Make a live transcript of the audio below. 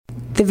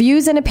The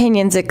views and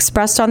opinions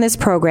expressed on this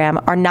program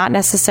are not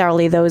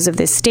necessarily those of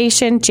this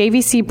station,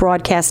 JVC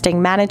Broadcasting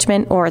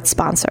Management, or its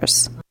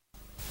sponsors.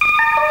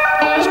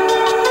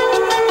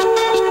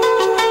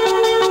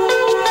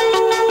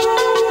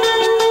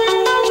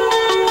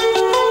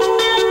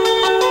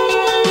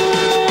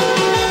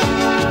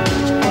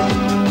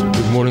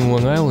 Good morning,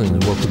 Long Island,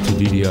 and welcome to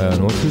DDI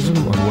on Autism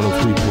on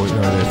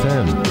 103.9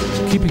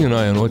 FM. Keeping an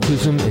eye on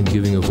autism and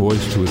giving a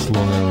voice to its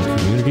Long Island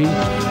community.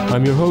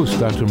 I'm your host,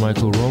 Dr.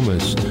 Michael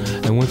Romas,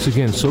 and once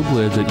again, so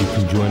glad that you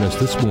can join us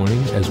this morning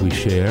as we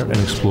share and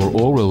explore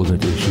all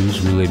relevant issues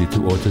related to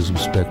autism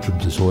spectrum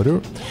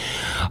disorder.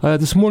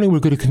 This morning, we're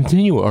going to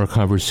continue our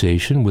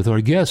conversation with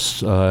our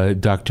guests,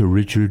 Dr.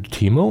 Richard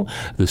Timo,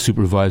 the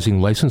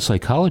supervising licensed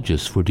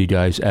psychologist for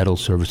DDI's Adult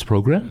Service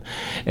Program,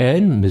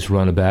 and Ms.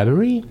 Rana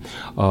Babary,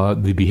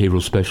 the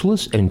behavioral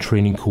specialist and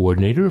training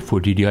coordinator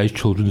for DDI's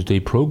Children's Day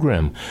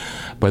Program.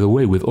 By the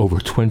way, with over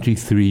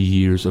 23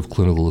 years of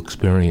clinical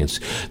experience.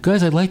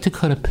 Guys, I'd like to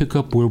kind of pick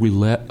up where we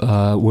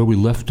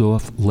left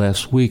off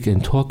last week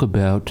and talk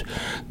about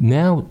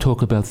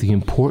the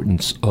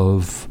importance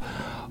of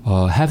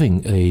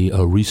having a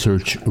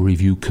research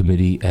review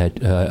committee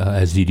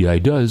as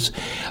DDI does,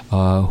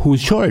 who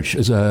is charged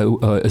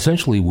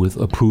essentially with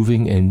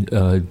approving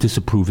and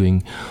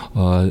disapproving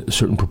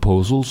certain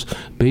proposals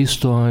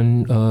based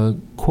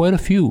on quite a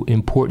few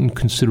important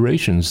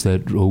considerations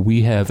that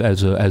we have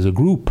as a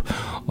group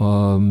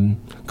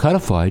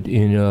codified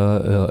in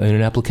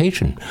an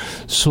application.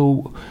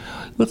 So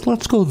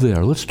let's go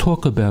there. Let's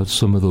talk about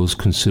some of those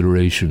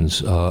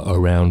considerations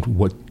around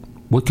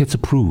what gets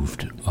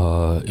approved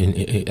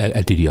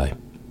at DDI.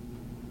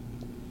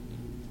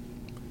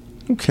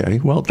 Okay.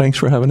 Well, thanks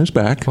for having us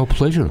back. Oh,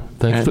 pleasure.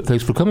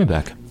 Thanks for coming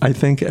back. I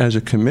think as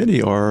a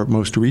committee, our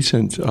most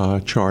recent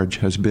charge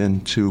has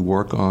been to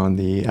work on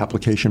the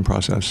application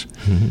process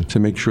to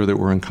make sure that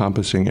we're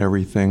encompassing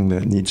everything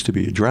that needs to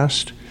be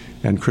addressed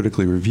and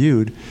critically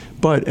reviewed.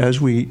 But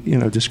as we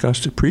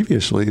discussed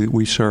previously,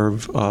 we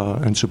serve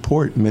and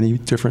support many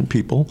different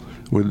people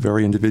with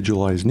very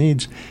individualized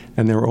needs,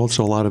 and there are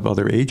also a lot of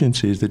other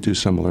agencies that do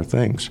similar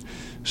things.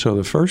 So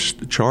the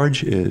first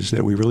charge is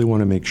that we really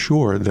want to make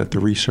sure that the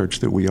research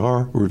that we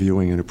are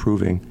reviewing and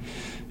approving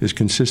is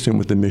consistent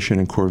with the mission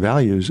and core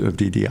values of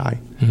DDI.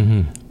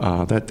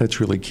 That's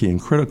really key and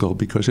critical,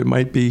 because it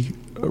might be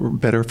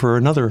better for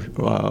another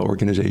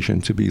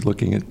organization to be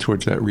looking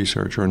towards that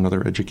research, or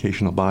another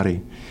educational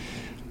body.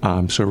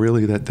 So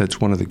really that's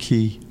one of the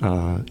key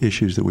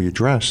issues that we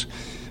address.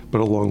 But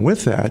along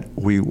with that,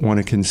 we want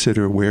to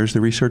consider, where's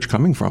the research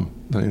coming from?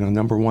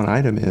 Number one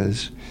item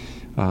is,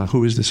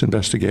 who is this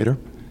investigator?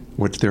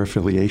 What's their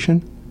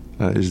affiliation?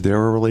 Is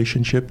there a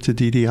relationship to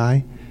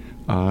DDI?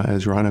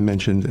 As Rana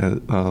mentioned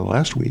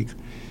last week,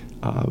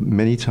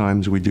 many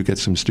times we do get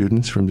some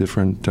students from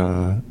different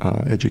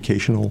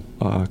educational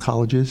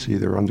colleges,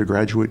 either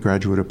undergraduate,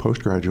 graduate, or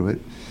postgraduate,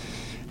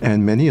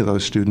 and many of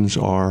those students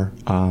are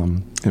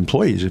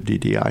employees of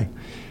DDI.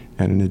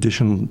 And in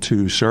addition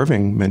to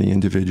serving many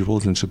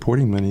individuals and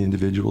supporting many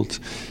individuals,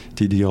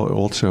 DDI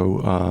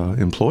also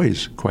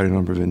employs quite a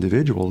number of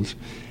individuals,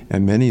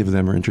 and many of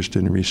them are interested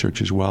in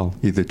research as well,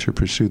 either to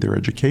pursue their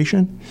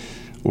education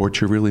or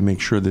to really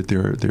make sure that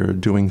they're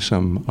doing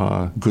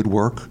some good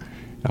work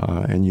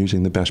and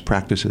using the best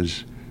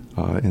practices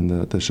in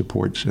the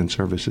supports and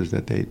services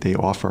that they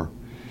offer.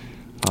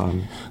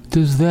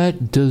 Does that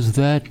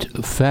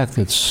fact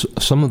that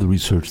some of the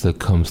research that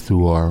comes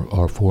through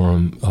our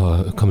forum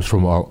comes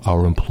from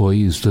our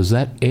employees, does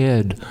that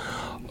add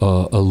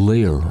a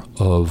layer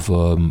of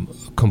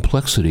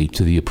complexity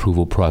to the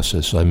approval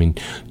process? I mean,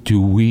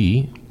 do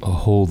we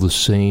hold the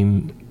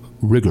same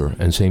rigor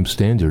and same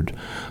standard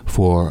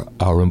for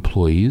our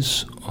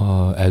employees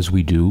as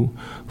we do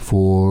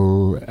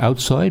for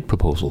outside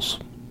proposals?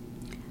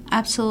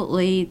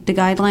 Absolutely. The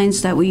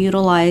guidelines that we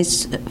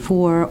utilize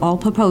for all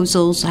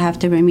proposals have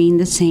to remain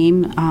the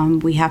same.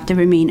 We have to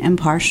remain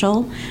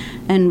impartial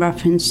in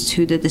reference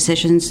to the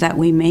decisions that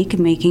we make,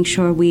 making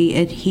sure we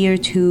adhere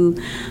to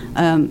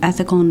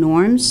ethical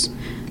norms,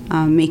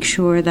 make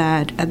sure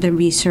that the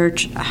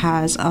research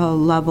has a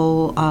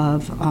level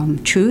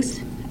of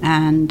truth,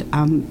 and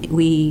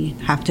we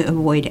have to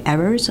avoid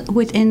errors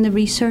within the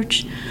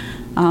research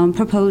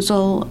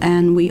proposal,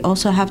 and we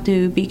also have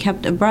to be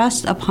kept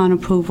abreast upon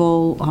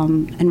approval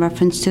in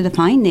reference to the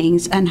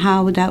findings and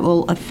how that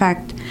will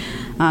affect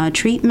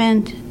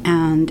treatment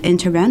and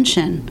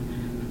intervention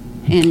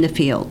in the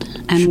field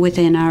and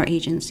within our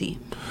agency.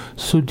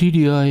 So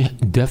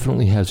DDI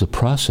definitely has a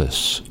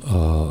process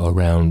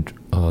around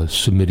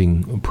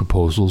submitting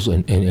proposals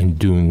and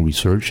doing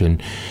research.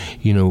 And,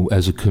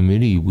 as a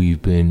committee,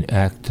 we've been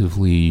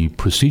actively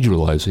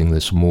proceduralizing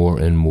this more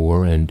and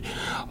more and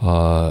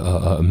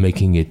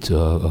making it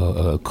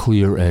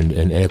clear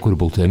and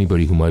equitable to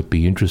anybody who might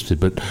be interested.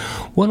 But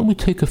why don't we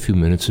take a few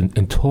minutes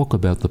and talk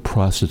about the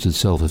process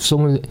itself? If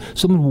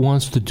someone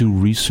wants to do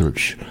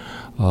research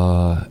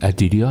at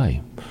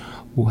DDI,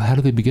 well, how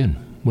do they begin?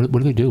 What do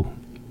they do?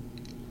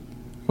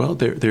 Well,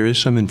 there is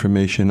some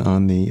information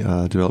on the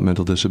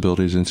Developmental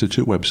Disabilities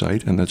Institute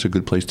website, and that's a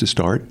good place to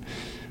start.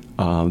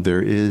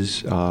 There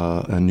is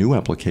a new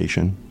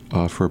application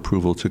for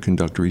approval to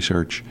conduct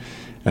research,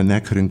 and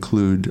that could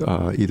include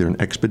either an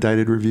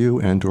expedited review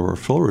and or a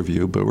full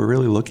review, but we're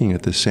really looking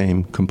at the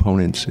same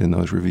components in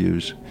those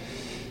reviews.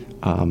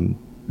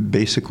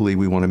 Basically,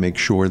 we want to make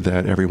sure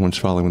that everyone's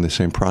following the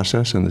same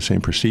process and the same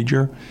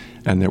procedure,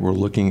 and that we're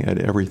looking at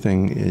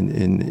everything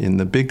in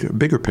the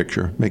bigger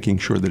picture, making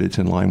sure that it's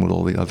in line with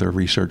all the other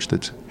research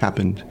that's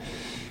happened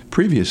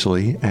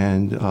previously,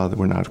 and that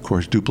we're not, of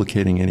course,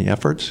 duplicating any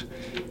efforts,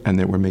 and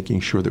that we're making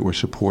sure that we're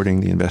supporting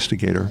the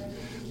investigator.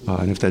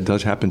 And if that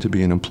does happen to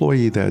be an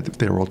employee, that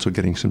they're also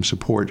getting some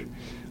support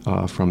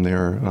from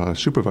their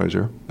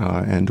supervisor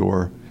and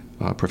or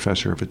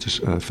professor if it's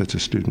a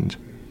student.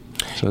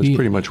 So that's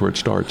pretty much where it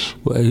starts.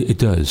 Well, it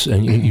does.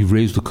 And you've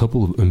raised a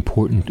couple of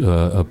important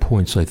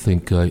points, I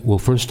think.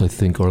 First, I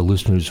think our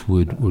listeners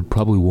would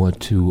probably want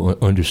to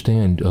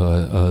understand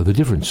the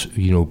difference,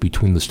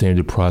 between the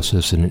standard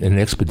process and an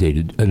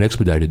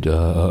expedited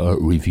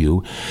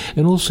review.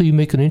 And also, you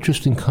make an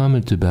interesting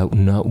comment about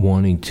not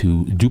wanting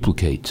to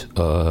duplicate,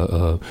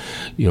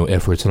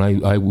 efforts.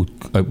 And I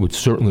would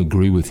certainly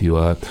agree with you.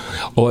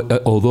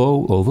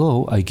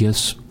 Although I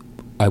guess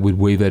I would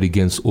weigh that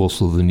against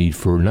also the need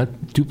for not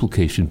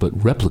duplication but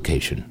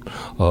replication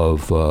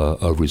of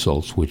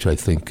results, which I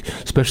think,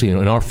 especially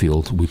in our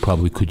field, we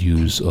probably could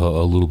use a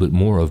little bit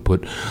more of.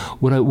 But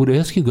what I would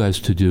ask you guys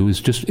to do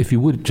is if you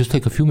would, just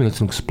take a few minutes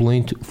and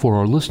explain for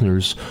our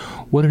listeners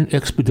what an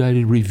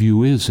expedited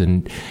review is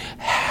and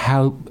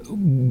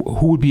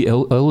who would be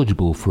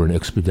eligible for an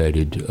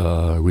expedited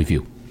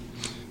review.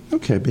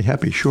 Okay, I'd be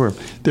happy, sure.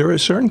 There are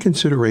certain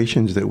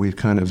considerations that we've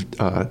kind of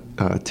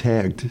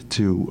tagged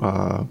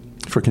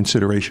for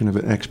consideration of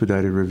an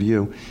expedited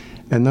review.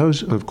 And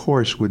those, of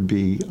course, would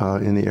be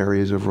in the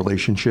areas of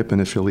relationship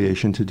and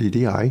affiliation to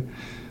DDI.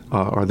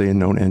 Are they a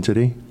known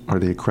entity? Are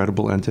they a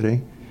credible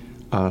entity?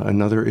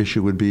 Another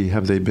issue would be,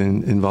 have they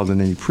been involved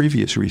in any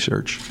previous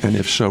research? And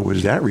if so,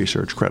 was that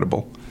research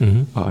credible?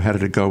 Mm-hmm. How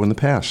did it go in the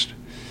past?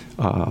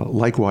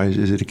 Likewise,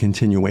 is it a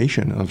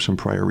continuation of some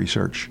prior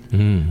research?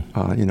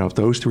 If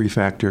those three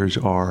factors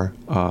are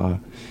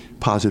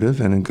positive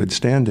and in good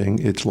standing,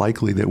 it's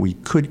likely that we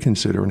could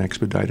consider an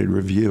expedited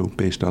review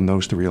based on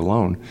those three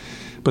alone.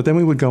 But then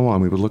we would go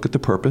on. We would look at the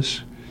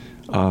purpose.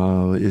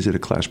 Is it a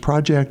class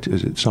project?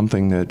 Is it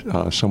something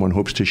that someone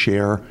hopes to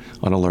share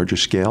on a larger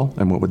scale?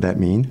 And what would that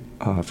mean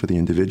for the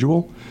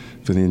individuals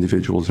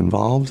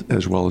involved,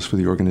 as well as for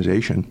the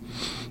organization?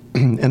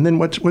 And then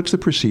what's the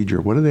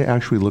procedure? What are they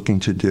actually looking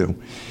to do?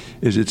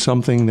 Is it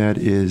something that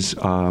is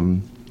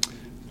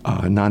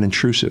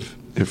non-intrusive?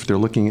 If they're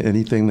looking at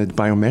anything that's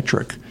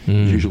biometric,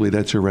 usually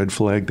that's a red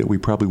flag that we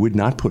probably would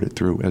not put it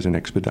through as an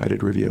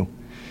expedited review.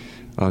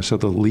 So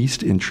the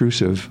least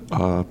intrusive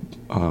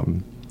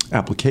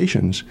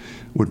applications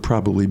would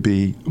probably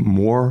be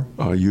more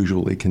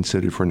usually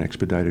considered for an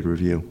expedited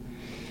review.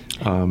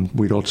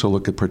 We'd also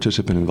look at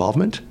participant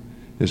involvement.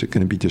 Is it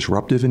going to be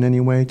disruptive in any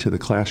way to the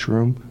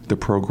classroom, the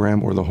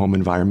program, or the home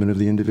environment of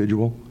the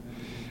individual?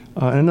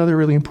 And another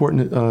really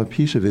important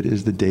piece of it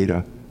is the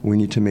data. We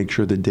need to make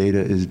sure the data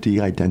is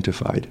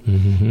de-identified.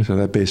 Mm-hmm. So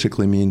that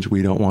basically means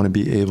we don't want to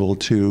be able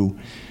to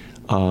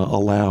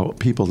allow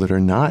people that are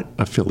not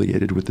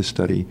affiliated with the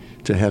study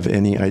to have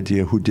any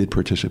idea who did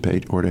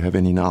participate or to have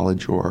any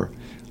knowledge or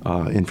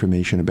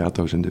information about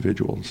those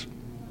individuals.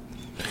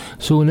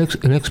 So an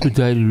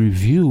expedited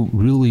review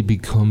really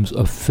becomes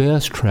a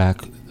fast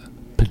track,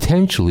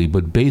 potentially,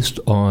 but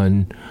based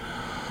on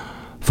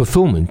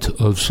fulfillment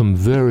of some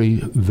very,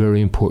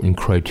 very important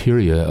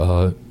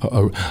criteria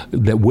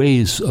that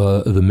weighs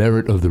the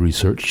merit of the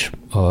research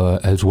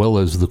as well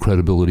as the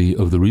credibility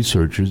of the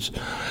researchers,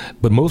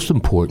 but most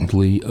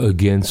importantly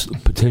against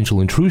potential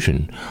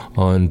intrusion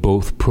on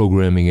both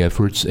programming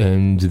efforts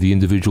and the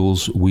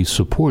individuals we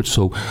support.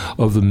 So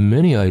of the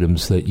many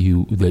items that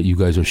you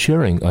guys are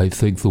sharing, I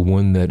think the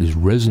one that is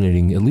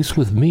resonating, at least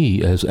with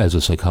me as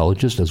a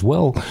psychologist as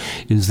well,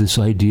 is this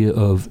idea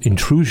of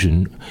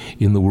intrusion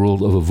in the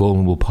world of a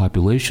vulnerable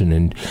population.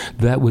 And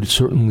that would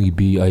certainly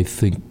be, I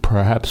think,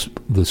 perhaps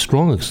the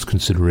strongest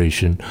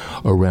consideration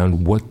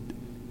around what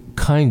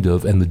kind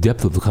of and the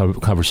depth of the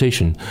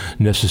conversation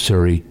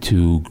necessary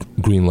to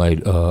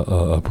greenlight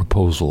a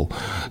proposal.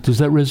 Does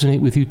that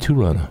resonate with you too,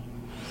 Rana?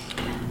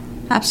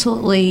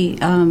 Absolutely.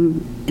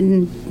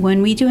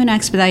 When we do an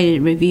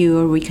expedited review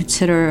or we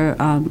consider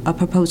a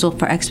proposal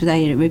for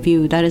expedited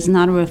review, that is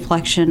not a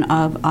reflection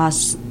of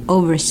us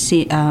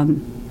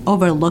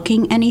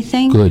overlooking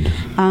anything. Good.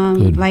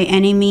 By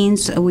any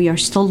means. We are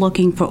still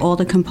looking for all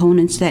the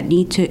components that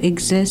need to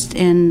exist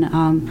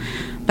in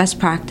best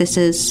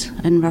practices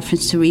in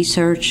reference to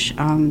research,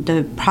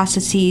 the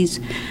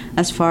processes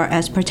as far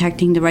as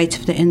protecting the rights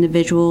of the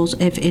individuals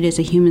if it is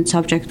a human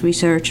subject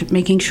research,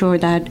 making sure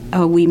that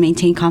we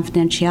maintain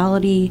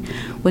confidentiality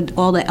with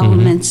all the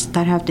elements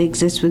that have to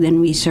exist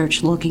within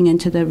research, looking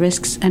into the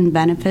risks and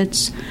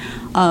benefits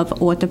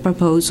of what the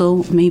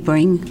proposal may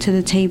bring to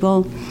the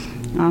table.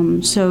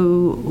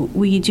 So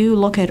we do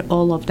look at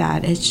all of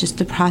that. It's just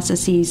the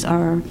processes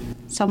are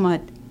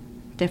somewhat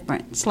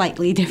different,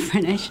 slightly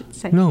different, I should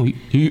say. No,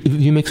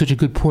 you make such a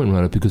good point,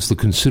 Rana, because the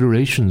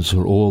considerations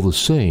are all the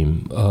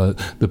same.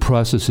 The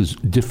process is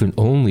different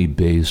only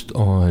based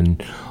on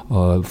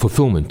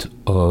fulfillment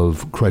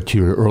of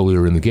criteria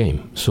earlier in the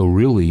game. So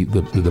really,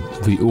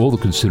 all the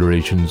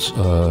considerations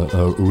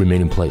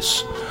remain in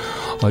place.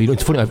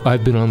 It's funny,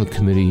 I've been on the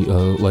committee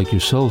like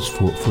yourselves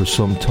for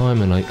some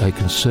time, and I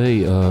can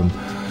say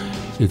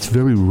it's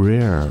very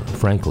rare,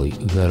 frankly,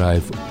 that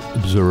I've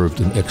observed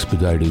an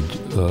expedited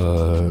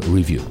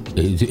review.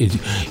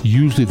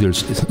 Usually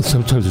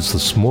sometimes it's the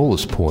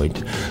smallest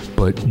point,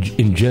 but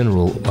in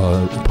general,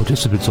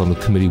 participants on the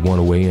committee want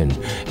to weigh in,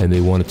 and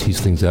they want to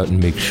tease things out and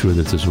make sure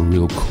that there's a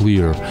real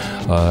clear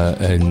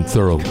and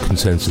thorough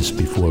consensus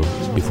before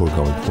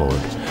going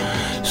forward.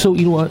 So,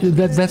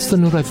 that's the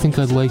note I think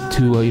I'd like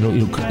to,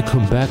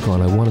 come back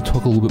on. I want to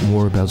talk a little bit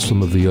more about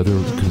some of the other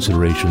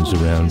considerations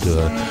around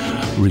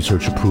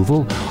research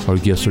approval. Our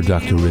guests are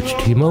Dr. Rich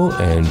Timo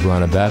and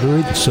Rana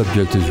Battery. The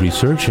subject is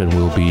research, and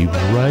we'll be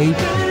right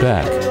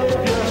back.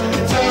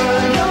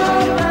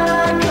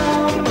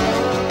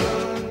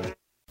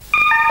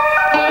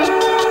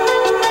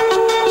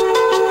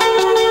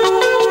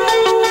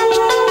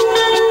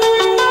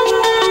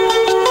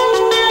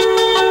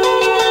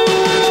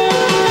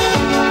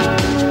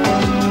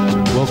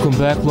 Welcome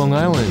back, Long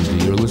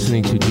Island. You're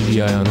listening to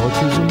DDI on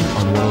Autism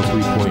on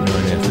 103.9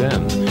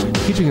 FM.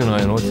 Keeping an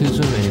eye on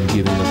autism and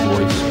giving a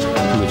voice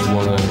to its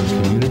Long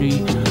Island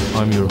community.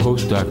 I'm your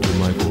host, Dr.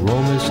 Michael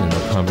Romas, and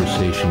our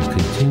conversation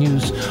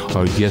continues.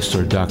 Our guests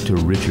are Dr.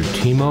 Richard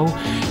Timo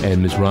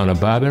and Ms. Rana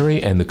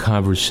Battery, and the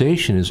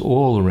conversation is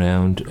all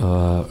around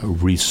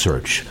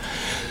research.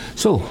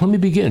 So let me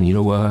begin.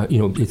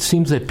 It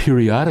seems that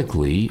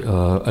periodically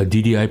a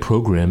DDI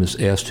program is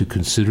asked to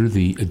consider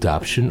the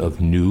adoption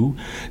of new,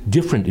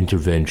 different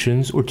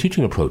interventions or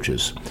teaching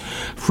approaches.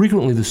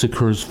 Frequently, this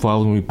occurs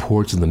following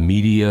reports in the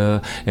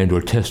media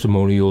and/or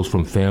testimonials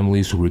from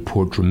families who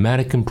report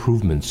dramatic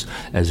improvements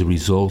as a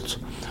result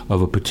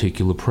of a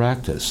particular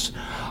practice.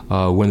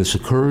 When this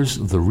occurs,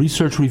 the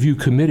Research Review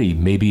Committee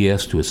may be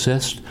asked to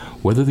assess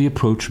whether the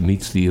approach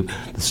meets the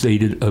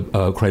stated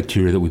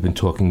criteria that we've been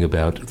talking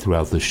about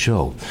throughout the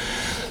show.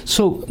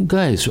 So,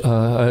 guys,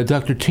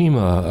 Dr.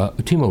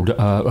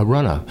 Timo,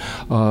 Rana,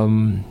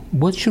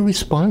 what's your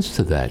response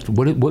to that?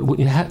 What's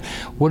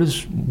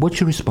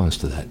your response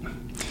to that?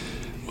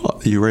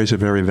 Well, you raise a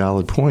very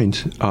valid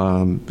point.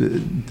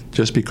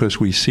 Just because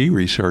we see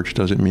research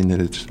doesn't mean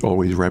that it's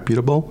always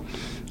reputable.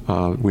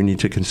 We need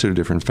to consider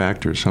different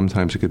factors.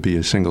 Sometimes it could be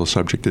a single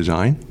subject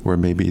design, where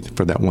maybe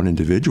for that one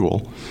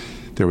individual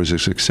there was a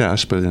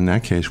success, but in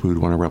that case we would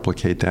want to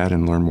replicate that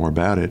and learn more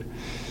about it.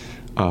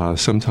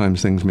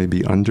 Sometimes things may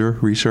be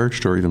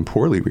under-researched or even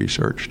poorly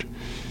researched.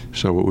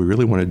 So what we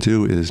really want to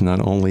do is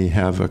not only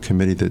have a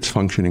committee that's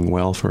functioning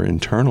well for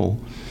internal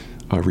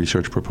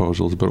research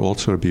proposals, but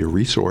also to be a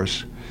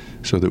resource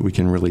so that we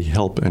can really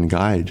help and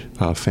guide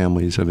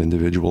families of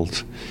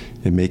individuals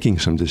in making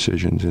some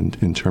decisions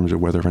in terms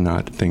of whether or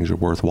not things are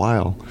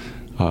worthwhile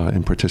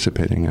in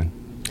participating in.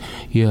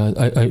 Yeah,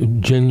 I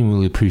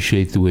genuinely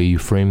appreciate the way you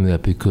frame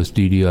that, because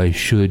DDI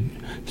should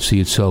see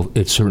itself,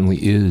 it certainly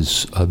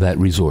is that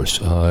resource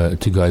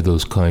to guide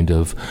those kind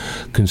of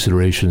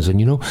considerations.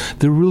 And,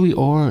 there really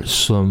are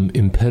some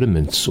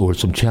impediments or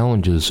some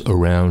challenges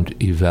around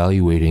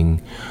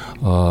evaluating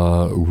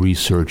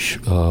research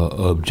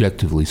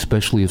objectively,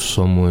 especially if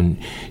someone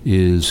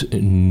is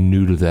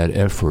new to that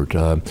effort.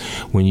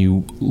 When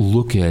you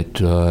look at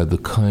the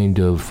kind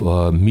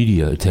of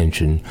media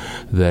attention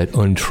that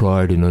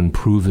untried and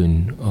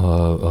unproven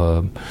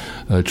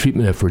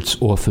treatment efforts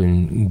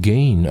often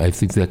gain, I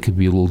think that could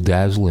be a little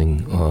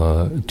dazzling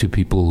to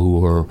people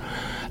who are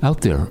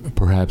out there,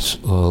 perhaps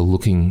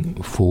looking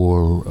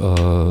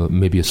for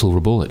maybe a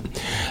silver bullet,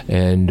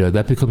 and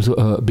that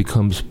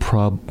becomes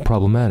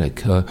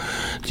problematic.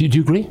 Do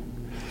you agree?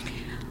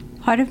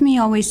 Part of me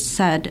always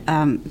said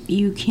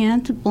you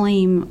can't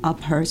blame a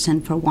person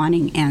for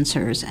wanting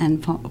answers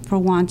and for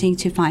wanting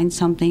to find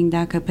something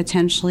that could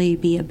potentially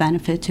be a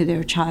benefit to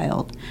their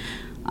child.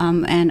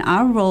 And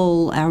our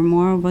role, our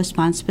moral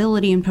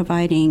responsibility in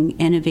providing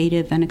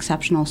innovative and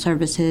exceptional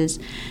services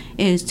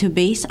is to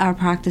base our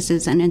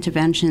practices and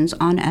interventions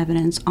on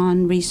evidence,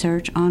 on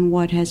research, on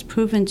what has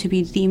proven to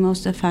be the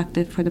most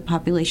effective for the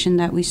population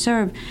that we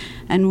serve.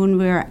 And when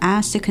we're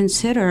asked to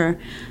consider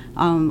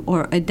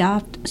or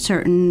adopt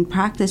certain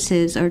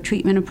practices or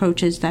treatment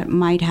approaches that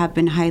might have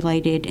been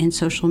highlighted in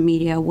social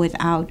media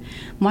without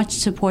much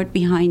support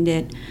behind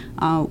it,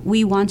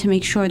 we want to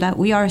make sure that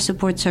we are a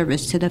support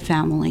service to the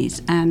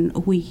families,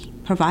 and we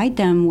provide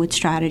them with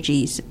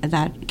strategies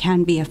that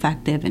can be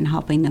effective in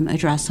helping them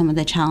address some of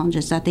the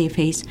challenges that they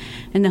face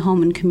in the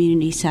home and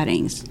community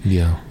settings.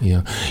 Yeah.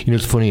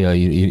 It's funny.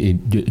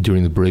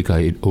 During the break,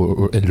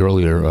 and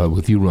earlier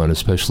with you, Ron,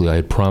 especially, I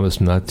had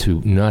promised not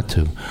to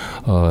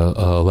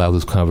allow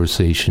this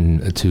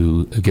conversation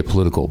to get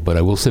political. But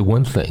I will say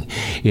one thing: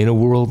 in a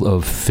world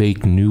of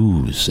fake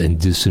news and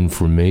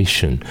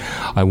disinformation,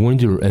 I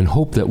wonder and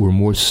hope that we're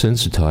more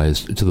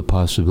sensitized to the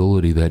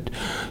possibility that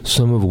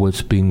some of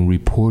what's being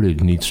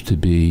reported needs to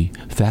be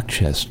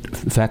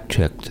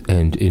fact-checked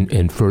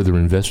and further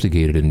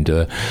investigated. And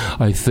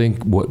I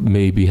think what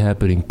may be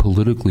happening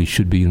politically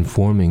should be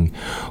informing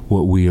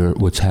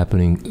what's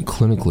happening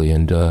clinically.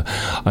 And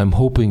I'm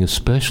hoping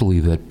especially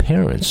that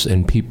parents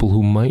and people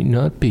who might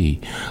not be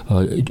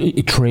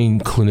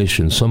trained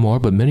clinicians, some are,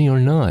 but many are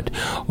not,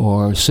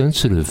 are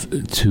sensitive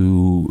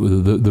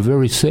to the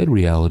very sad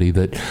reality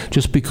that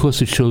just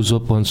because it shows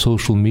up on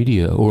social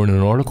media or in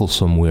an article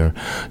somewhere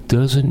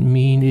doesn't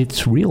mean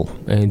it's real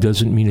and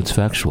doesn't mean it's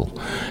factual.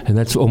 And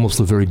that's almost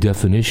the very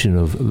definition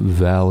of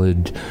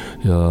valid,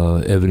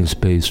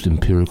 evidence-based,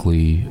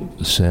 empirically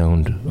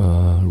sound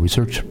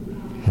research,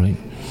 right?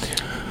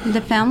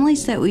 The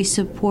families that we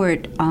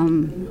support,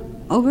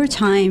 over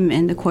time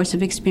in the course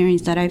of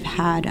experience that I've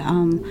had,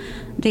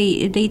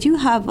 they do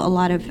have a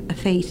lot of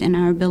faith in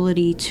our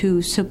ability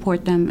to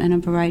support them in a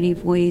variety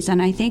of ways.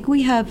 And I think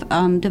we have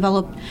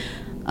developed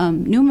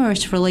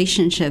numerous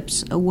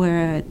relationships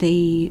where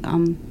they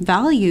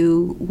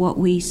value what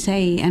we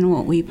say and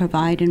what we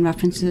provide in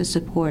reference to the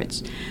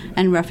supports,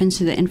 and reference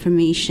to the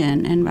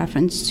information, and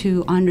reference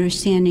to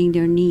understanding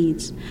their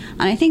needs.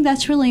 And I think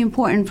that's really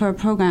important for a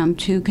program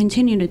to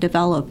continue to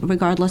develop,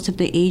 regardless of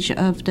the age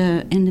of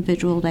the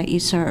individual that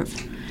you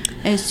serve,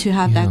 is to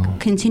have that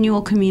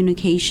continual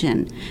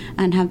communication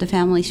and have the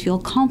families feel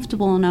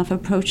comfortable enough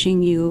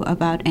approaching you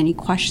about any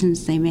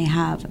questions they may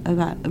have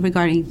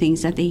regarding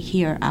things that they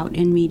hear out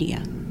in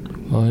media.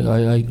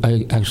 I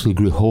actually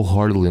agree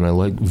wholeheartedly, and I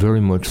like very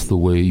much the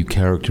way you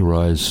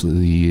characterize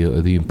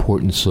the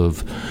importance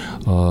of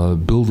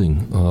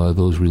building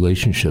those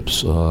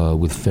relationships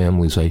with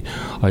families. I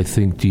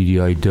think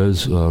DDI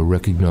does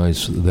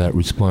recognize that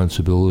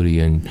responsibility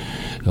and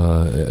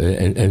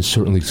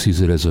certainly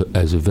sees it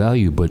as a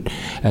value. But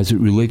as it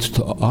relates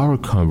to our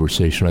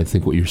conversation, I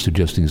think what you're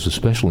suggesting is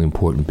especially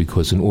important,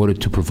 because in order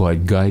to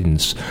provide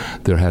guidance,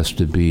 there has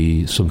to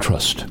be some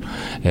trust.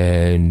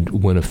 And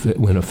when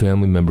a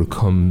family member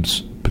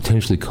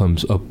potentially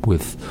comes up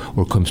with,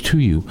 or comes to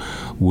you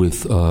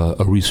with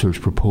a research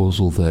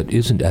proposal that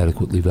isn't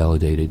adequately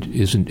validated,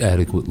 isn't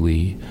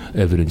adequately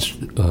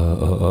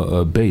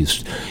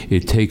evidence-based,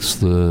 it takes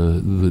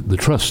the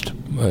trust.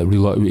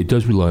 It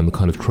does rely on the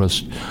kind of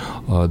trust,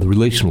 the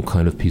relational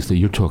kind of piece that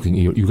you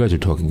guys are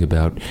talking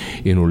about,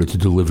 in order to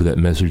deliver that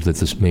message that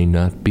this may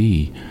not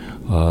be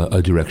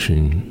a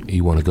direction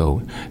you want to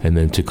go, and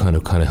then to kind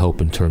of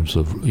help in terms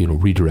of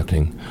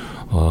redirecting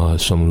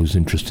someone who's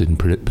interested in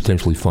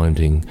potentially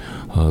finding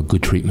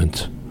good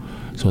treatment.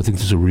 So I think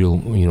there's a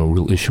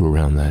real issue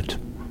around that.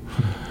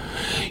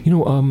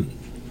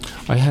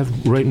 I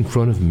have right in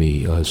front of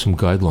me some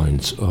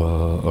guidelines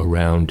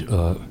around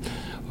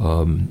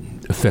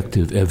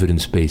effective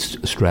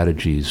evidence-based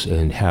strategies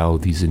and how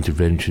these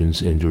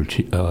interventions and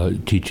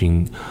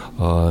teaching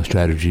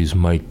strategies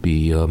might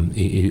be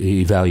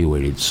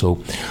evaluated.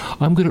 So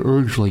I'm going to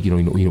urge,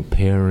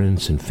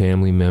 parents and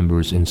family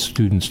members and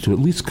students to at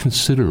least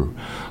consider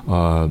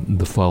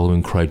the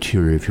following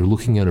criteria. If you're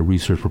looking at a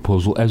research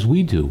proposal, as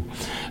we do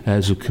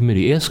as a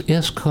committee, ask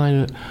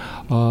them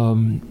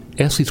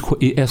as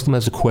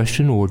a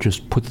question, or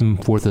just put them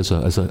forth as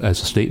a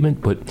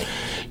statement. But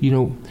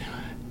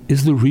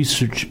is the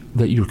research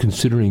that you're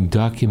considering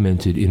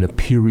documented in a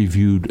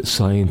peer-reviewed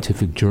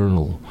scientific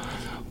journal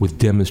with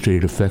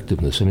demonstrated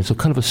effectiveness? And it's a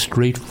kind of a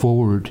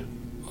straightforward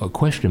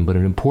question, but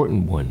an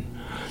important one.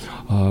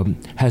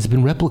 Has it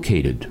been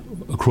replicated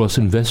across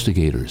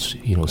investigators,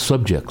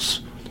 subjects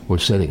or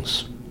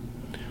settings?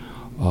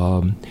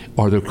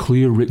 Are there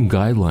clear written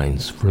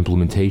guidelines for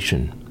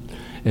implementation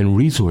and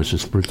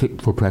resources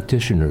for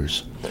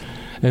practitioners?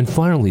 And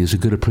finally, is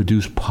it going to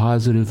produce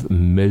positive,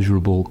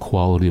 measurable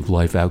quality of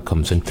life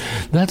outcomes? And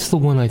that's the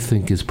one I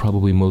think is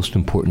probably most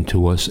important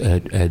to us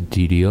at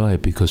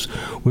DDI, because,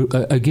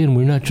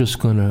 we're not just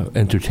going to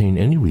entertain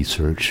any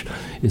research.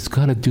 It's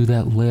got to do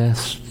that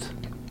last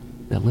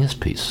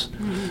piece.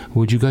 Mm-hmm.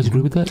 Would you guys agree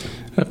with that?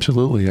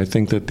 Absolutely. I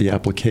think that the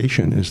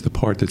application is the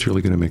part that's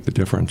really going to make the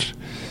difference.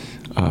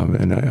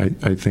 And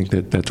I think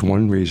that's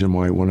one reason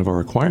why one of our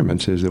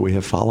requirements is that we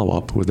have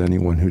follow-up with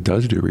anyone who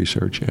does do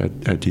research at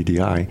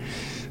DDI,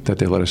 that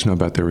they let us know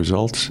about their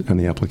results and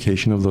the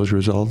application of those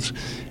results,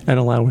 and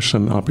allow us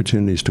some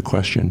opportunities to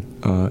question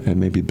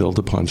and maybe build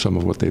upon some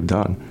of what they've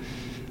done.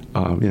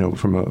 To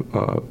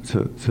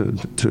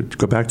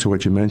go back to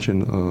what you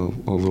mentioned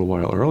a little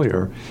while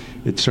earlier,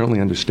 it's certainly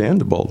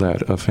understandable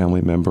that a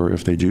family member,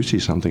 if they do see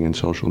something in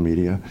social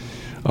media,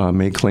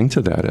 may cling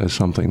to that as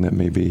something that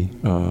may be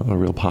a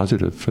real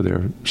positive for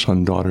their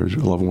son, daughter's,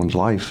 loved one's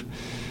life.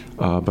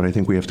 But I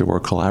think we have to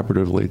work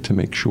collaboratively to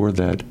make sure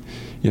that,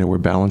 we're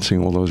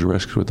balancing all those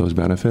risks with those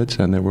benefits,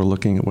 and that we're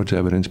looking at what's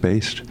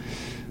evidence-based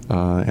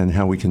and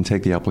how we can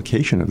take the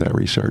application of that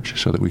research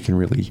so that we can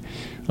really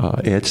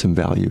add some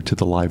value to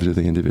the lives of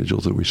the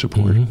individuals that we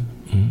support.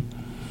 Mm-hmm.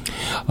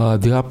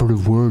 Mm-hmm. The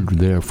operative word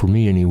there, for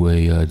me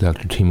anyway,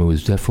 Dr. Timo,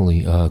 is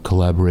definitely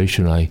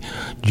collaboration. I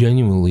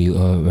genuinely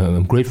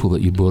am grateful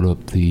that you brought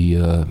up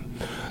the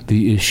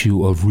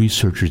issue of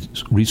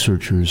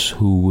researchers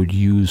who would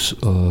use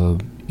our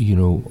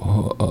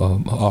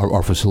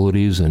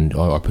facilities and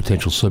our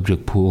potential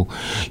subject pool,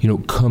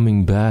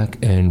 coming back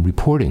and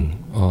reporting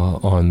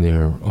on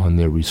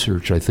their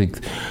research. I think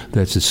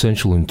that's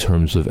essential in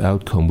terms of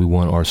outcome. We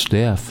want our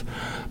staff,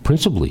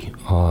 principally,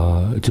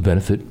 to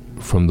benefit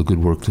from the good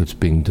work that's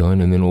being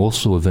done, and then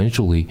also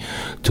eventually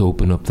to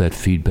open up that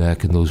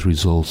feedback and those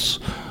results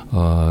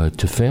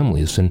to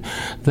families. And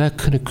that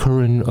can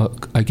occur in,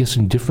 I guess,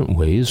 in different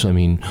ways. I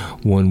mean,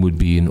 one would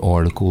be in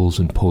articles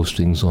and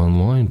postings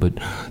online, but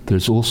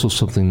there's also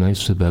something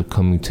nice about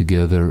coming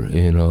together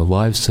in a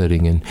live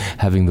setting and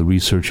having the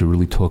researcher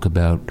really talk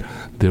about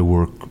their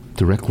work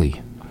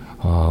directly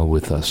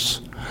with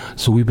us.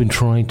 So we've been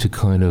trying to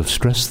kind of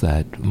stress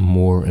that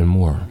more and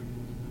more,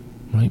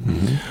 right?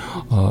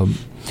 Mm-hmm.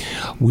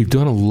 We've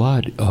done a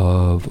lot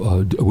of,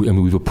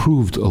 we've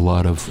approved a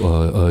lot of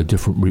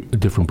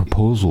different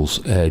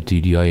proposals at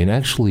DDI, and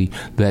actually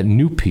that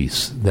new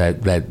piece,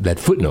 that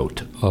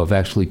footnote of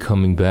actually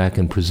coming back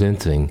and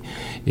presenting,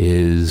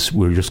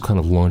 we're just kind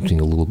of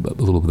launching a little bit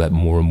of that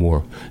more and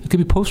more. It could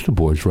be poster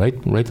boards, right,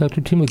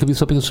 Dr. Timo? It could be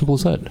something as simple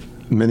as that.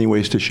 Many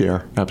ways to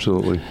share,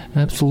 absolutely.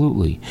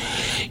 Absolutely.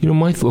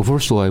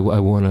 First of all, I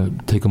want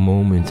to take a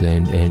moment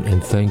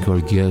and thank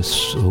our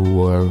guests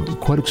who are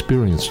quite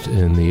experienced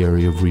in the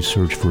area of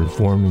research for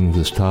informing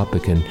this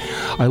topic. And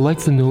I like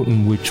the note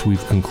in which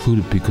we've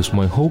concluded, because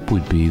my hope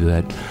would be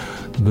that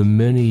the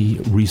many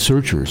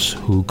researchers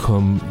who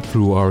come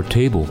through our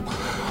table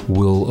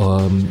will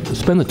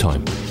spend the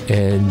time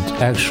and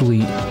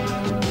actually,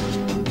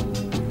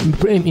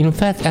 in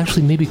fact,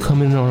 maybe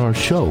come in on our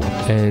show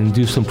and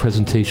do some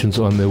presentations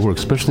on their work,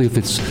 especially if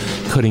it's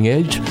cutting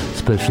edge,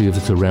 especially if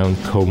it's around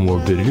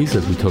comorbidities,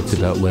 as we talked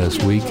about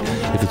last week.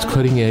 If it's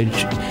cutting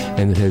edge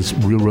and it has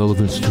real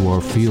relevance to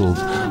our field,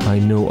 I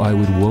know I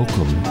would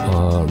welcome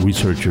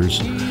researchers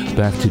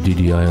back to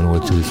DDI on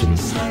Autism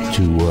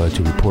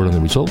to report on the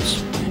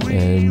results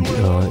and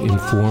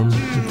inform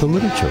the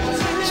literature.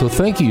 So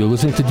thank you. You're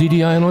listening to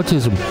DDI on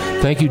Autism.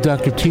 Thank you,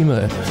 Dr.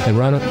 Timo and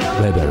Rana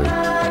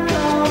Layberry.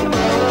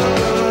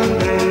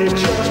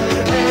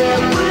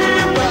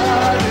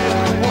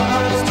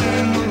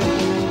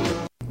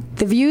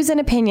 The views and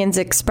opinions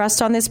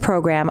expressed on this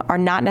program are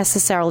not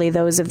necessarily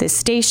those of this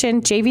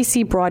station,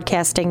 JVC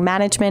Broadcasting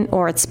Management,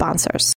 or its sponsors.